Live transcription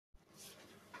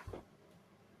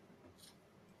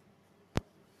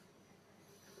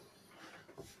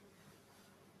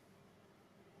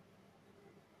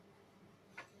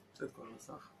את כל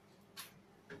המסך.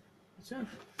 מצוין.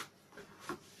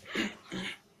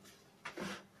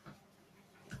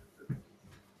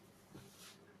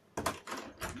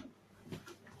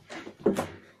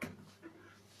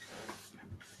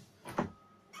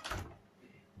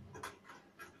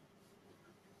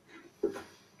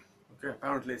 Okay,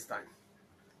 apparently it's time.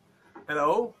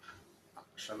 Hello,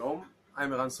 Shalom,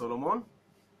 I'm Eran Solomon.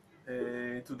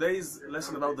 Today's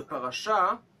lesson about the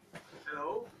Parasha.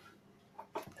 Hello.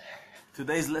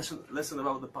 Today's lesson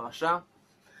about the Parasha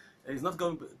is not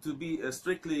going to be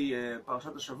strictly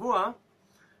Parashat HaShavua,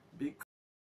 because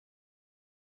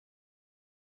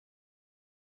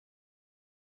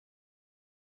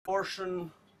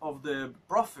portion of the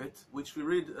prophet which we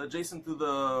read adjacent to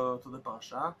the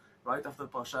Parasha, right after the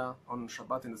Parasha on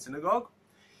Shabbat in the synagogue.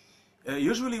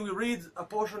 Usually we read a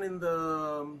portion in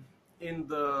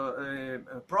the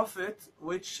prophet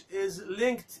which is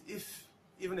linked,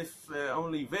 even if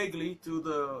only vaguely, to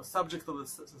the subject of the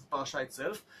Parasha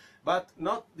itself, but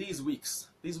not these weeks.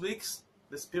 These weeks,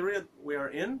 this period we are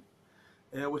in,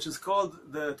 which is called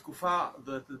the Tkufa,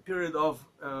 the period of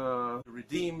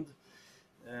redeemed,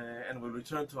 and will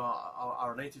return to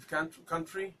our native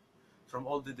country from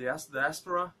all the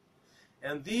diaspora.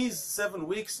 And these 7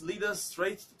 weeks lead us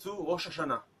straight to Rosh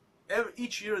Hashanah.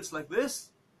 Each year it's like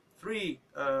this: 3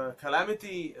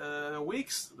 calamity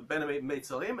weeks, the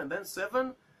Beyn-Hametzarim, and then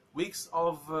 7 weeks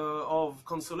of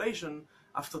consolation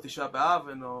after Tisha B'Av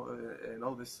and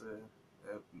all this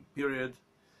period,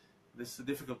 this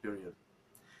difficult period.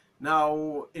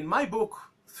 Now, in my book,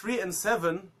 3 and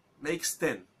 7 makes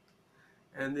 10.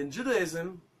 And in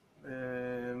Judaism,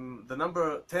 the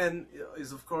number 10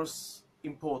 is of course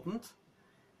important.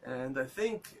 And I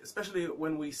think, especially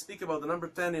when we speak about the number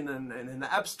 10 in an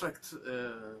abstract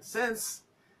sense,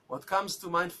 what comes to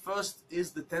mind first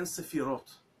is the 10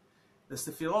 Sefirot. The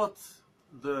Sefirot,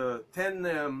 the 10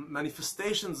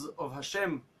 manifestations of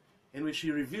Hashem in which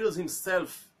He reveals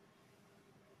Himself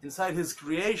inside His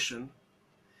creation,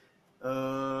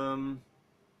 are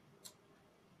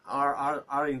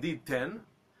indeed 10.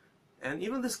 And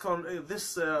even this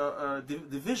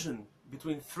division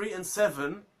between 3 and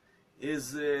 7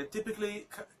 is typically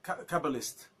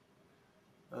Kabbalist.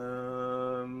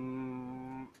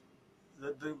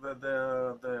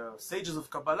 The sages of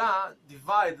Kabbalah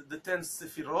divide the 10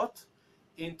 Sefirot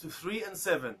into 3 and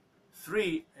 7.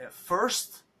 3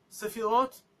 first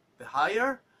Sefirot, the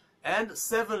higher, and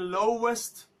 7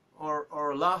 lowest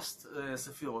or last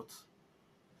Sefirot.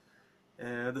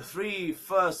 The 3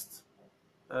 first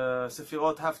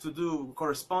Sefirot have to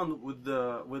correspond with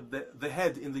the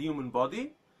head in the human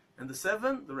body, and the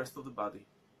 7, the rest of the body.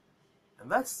 And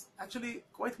that's actually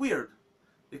quite weird,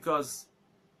 because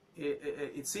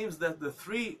it seems that the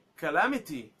 3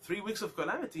 weeks of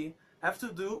calamity, have to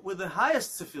do with the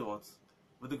highest Sefirot,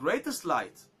 with the greatest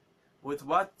light, with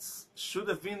what should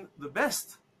have been the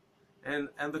best, and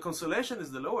the consolation is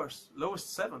the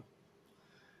lowest 7.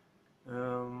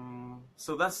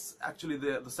 So that's actually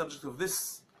the subject of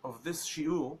this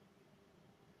shiur.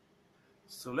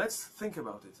 So let's think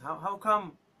about it. How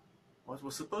come what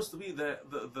was supposed to be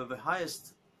the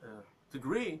highest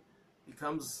degree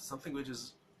becomes something which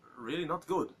is really not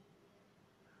good?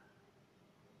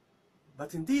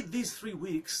 But indeed, these 3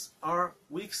 weeks are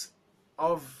weeks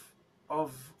of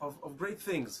great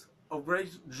things, of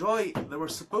great joy. They were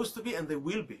supposed to be, and they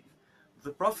will be.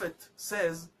 The prophet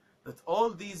says that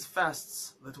all these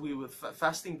fasts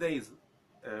fasting days,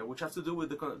 which have to do with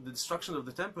the destruction of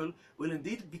the temple, will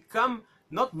indeed become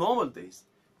not normal days.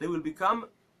 They will become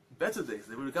better days.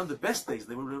 They will become the best days.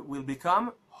 They will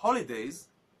become holidays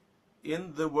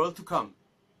in the world to come.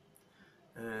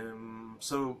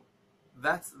 So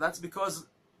that's because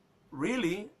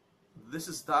really this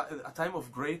is a time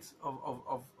of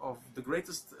the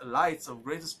greatest lights, of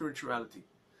greatest spirituality.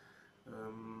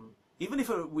 Even if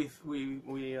we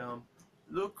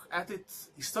look at it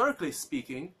historically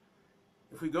speaking,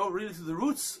 if we go really to the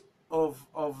roots of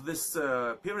this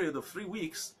period of 3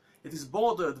 weeks, it is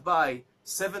bordered by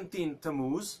 17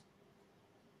 Tammuz,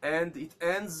 and it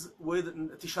ends with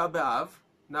Tisha B'Av.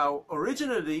 Now,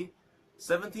 originally,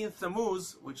 17th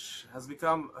Tammuz, which has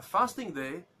become a fasting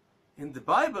day, in the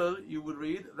Bible you would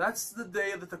read, that's the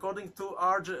day that, according to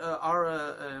our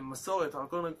Masoret,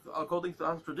 according to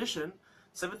our tradition,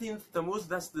 17th Tammuz,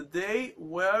 that's the day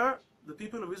where the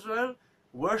people of Israel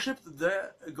worshipped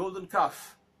the golden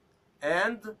calf,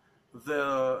 and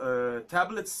the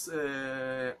tablets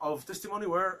of testimony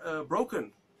were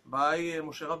broken by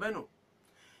Moshe Rabbeinu.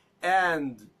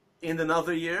 And in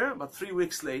another year, but 3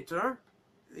 weeks later,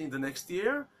 in the next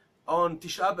year, on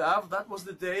Tisha B'Av, that was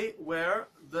the day where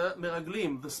the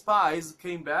Meraglim, the spies,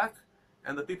 came back,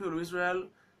 and the people of Israel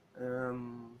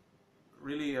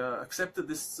really accepted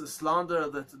this slander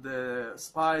that the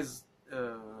spies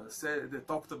said. They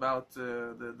talked about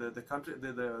the country,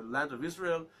 the land of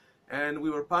Israel, and we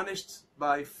were punished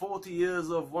by 40 years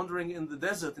of wandering in the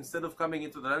desert instead of coming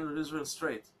into the land of Israel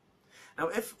straight. Now,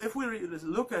 if we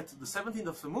look at the 17th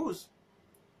of Tammuz,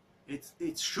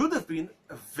 it should have been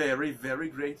a very, very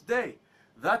great day.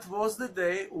 That was the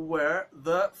day where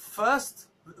the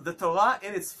Torah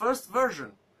in its first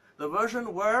version, the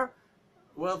version where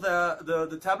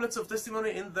the tablets of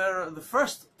testimony the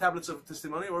first tablets of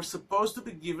testimony were supposed to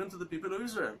be given to the people of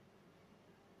Israel.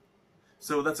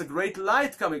 So that's a great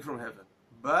light coming from heaven.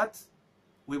 But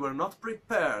we were not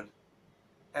prepared,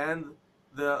 and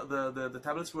the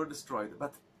tablets were destroyed.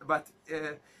 But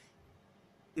in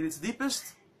its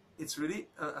deepest, it's really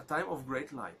a time of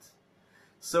great light.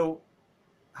 So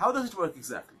how does it work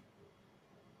exactly?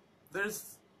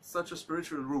 There's such a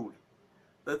spiritual rule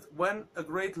that when a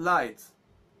great light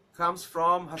comes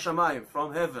from Hashamayim,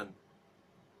 from heaven,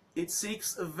 it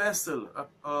seeks a vessel,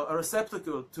 a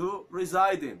receptacle to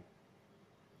reside in.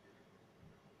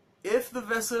 If the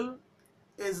vessel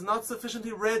is not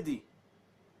sufficiently ready,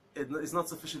 it is not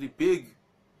sufficiently big,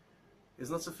 is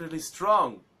not sufficiently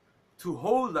strong to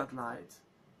hold that light,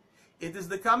 it is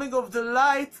the coming of the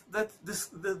light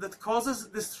that causes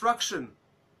destruction.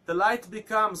 The light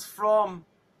becomes from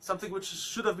something which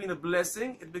should have been a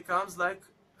blessing, it becomes like,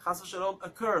 chas v'shalom, a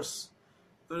curse.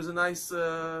 There is a nice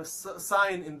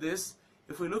sign in this.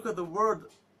 If we look at the word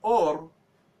or,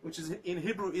 which is in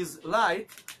Hebrew is light,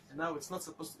 and now it's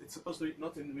supposed to be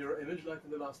not in mirror image like in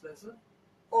the last lesson.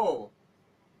 O.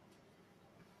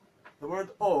 The word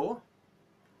O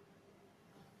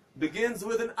begins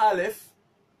with an aleph,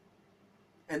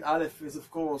 and aleph is of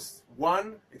course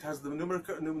 1. It has the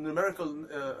numerical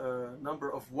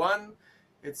number of 1.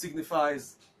 It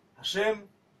signifies Hashem.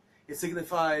 It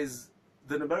signifies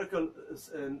the numerical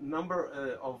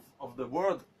number of the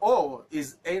word O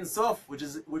is Ein Sof, which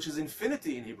is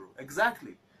infinity in Hebrew.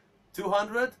 Exactly,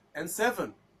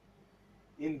 207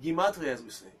 in Gematria, as we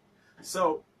say.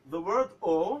 So the word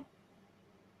O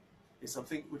is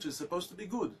something which is supposed to be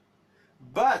good,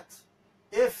 but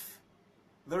if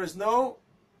there is no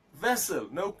vessel,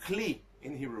 no kli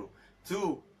in Hebrew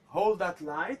to hold that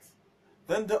light,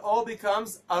 then the O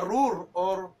becomes arur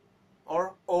or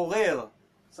orer,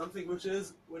 something which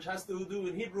has to do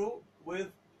in Hebrew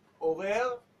with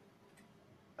orer,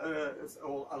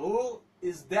 or arur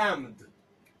is damned,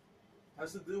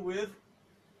 has to do with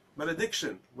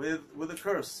malediction, with a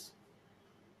curse.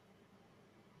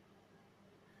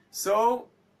 So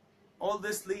all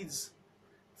this leads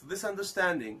to this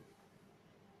understanding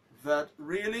that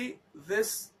really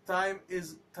this time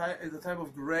is a time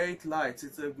of great light.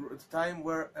 It's a time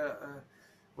where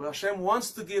Hashem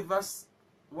wants to give us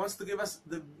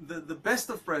the best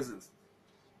of presents.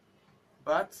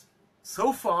 But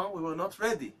so far we were not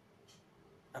ready.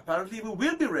 Apparently we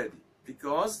will be ready,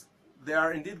 because they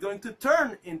are indeed going to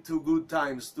turn into good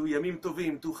times, to Yamim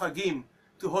Tovim, to Chagim,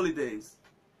 to holidays.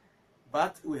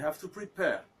 But we have to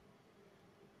prepare.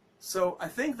 So I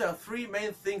think there are 3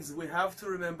 main things we have to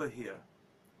remember here.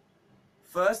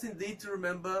 First, indeed, to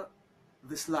remember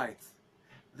this light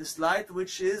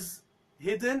which is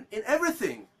hidden in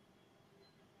everything,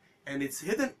 and it's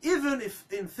hidden even if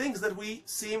in things that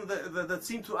that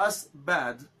seem to us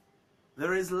bad.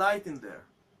 There is light in there,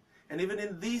 and even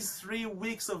in these 3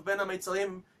 weeks of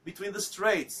Beyn-Hametzarim between the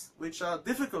Straits, which are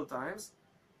difficult times,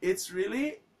 it's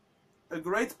really a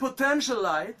great potential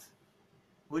light,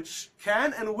 which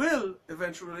can and will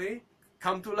eventually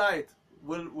come to light,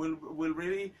 will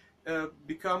really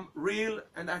become real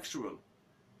and actual.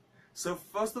 So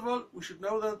first of all, we should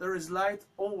know that there is light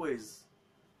always,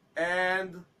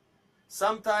 and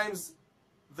sometimes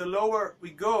the lower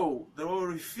we go, the lower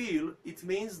we feel, it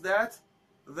means that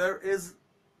there is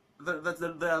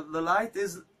the light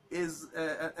is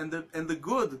and the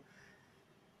good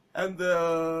and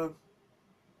the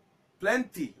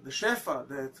plenty, the shefa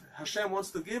that Hashem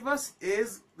wants to give us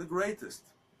is the greatest.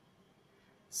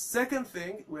 Second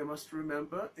thing we must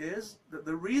remember is that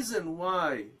the reason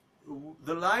why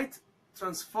the light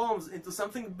transforms into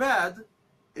something bad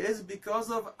is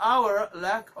because of our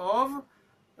lack of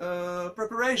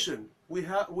preparation.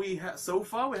 So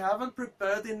far we haven't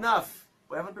prepared enough.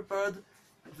 We haven't prepared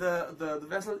the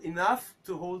vessel enough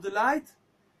to hold the light,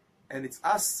 and it's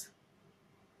us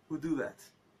who do that.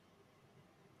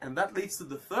 And that leads to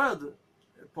the third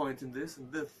point in this,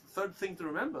 and the third thing to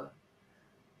remember,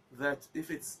 that if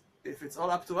it's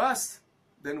all up to us,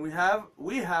 then we have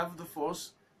the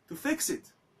force fix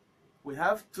it. We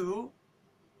have to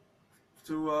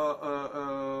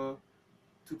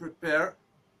prepare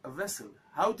a vessel.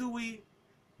 How do we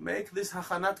make this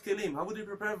hachanat kelim? How would you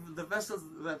prepare the vessels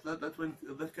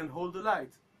that can hold the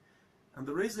light? And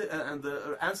the reason and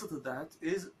the answer to that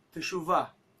is teshuvah,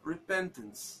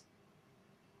 repentance.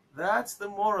 That's the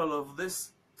moral of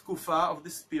this tkufa, of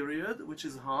this period, which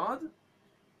is hard.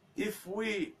 If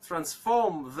we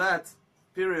transform that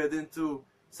period into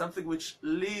something which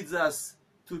leads us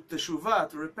to teshuvah,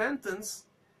 to repentance,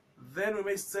 then we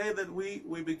may say that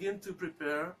we begin to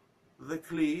prepare the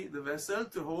kli, the vessel,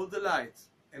 to hold the light,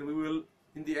 and we will,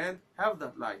 in the end, have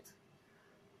that light.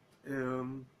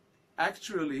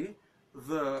 Actually,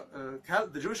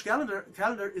 the Jewish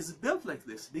calendar is built like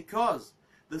this because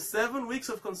the 7 weeks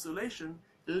of consolation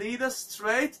lead us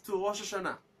straight to Rosh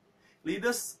Hashanah, lead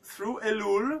us through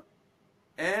Elul,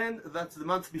 and that's the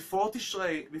month before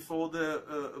Tishrei, before the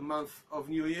month of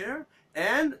New Year,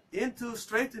 and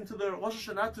straight into the Rosh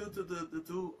Hashanah,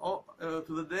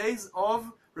 to the days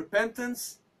of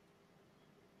repentance,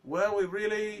 where we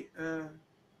really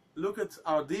look at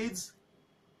our deeds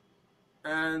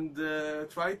and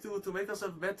try to make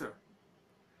ourselves better.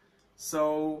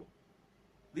 So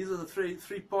these are the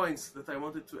three points that I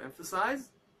wanted to emphasize.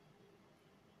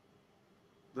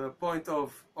 The point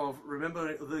of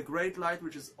remembering the great light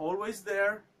which is always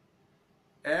there,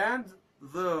 and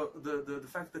the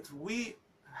fact that we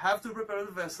have to prepare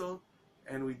the vessel,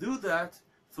 and we do that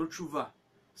through tshuva.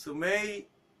 So may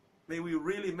we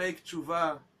really make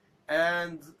tshuva,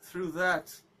 and through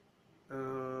that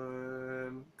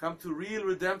come to real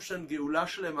redemption, geula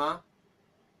shlema,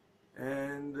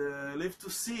 and live to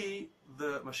see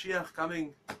the Mashiach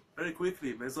coming very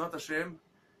quickly. Be'ezrat Hashem,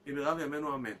 b'mirav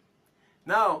yamenu amen.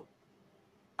 Now,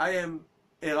 I am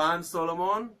Eran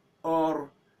Solomon, or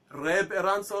Reb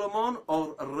Eran Solomon,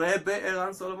 or Rebbe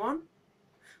Eran Solomon,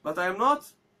 but I am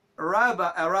not a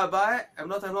rabbi. I'm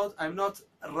not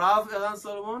Rav Eran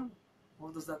Solomon.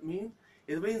 What does that mean?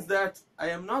 It means that I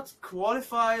am not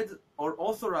qualified or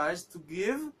authorized to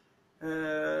give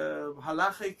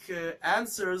halachic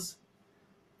answers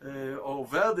or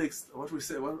verdicts, what we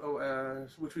say,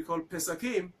 which we call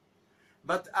pesakim.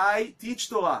 But I teach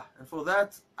Torah, and for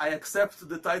that I accept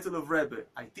the title of Rebbe.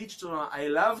 I teach Torah. I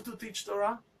love to teach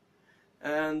Torah,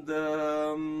 and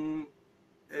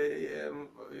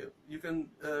you can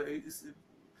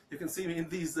see me in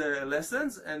these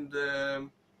lessons. And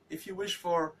if you wish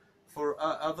for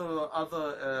other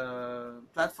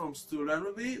platforms to learn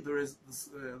with me, there's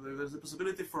a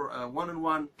possibility for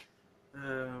one-on-one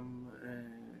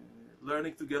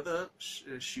learning together,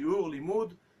 shiur,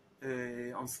 limud,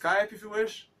 on Skype if you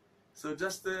wish. So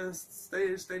just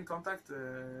stay in contact,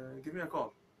 give me a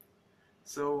call.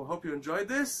 So hope you enjoyed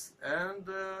this, and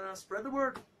spread the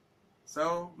word.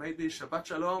 So maybe Shabbat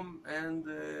Shalom and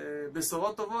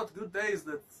Besorot Tovot, good days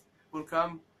that will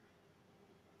come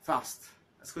fast,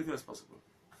 as quickly as possible.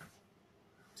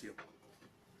 See you.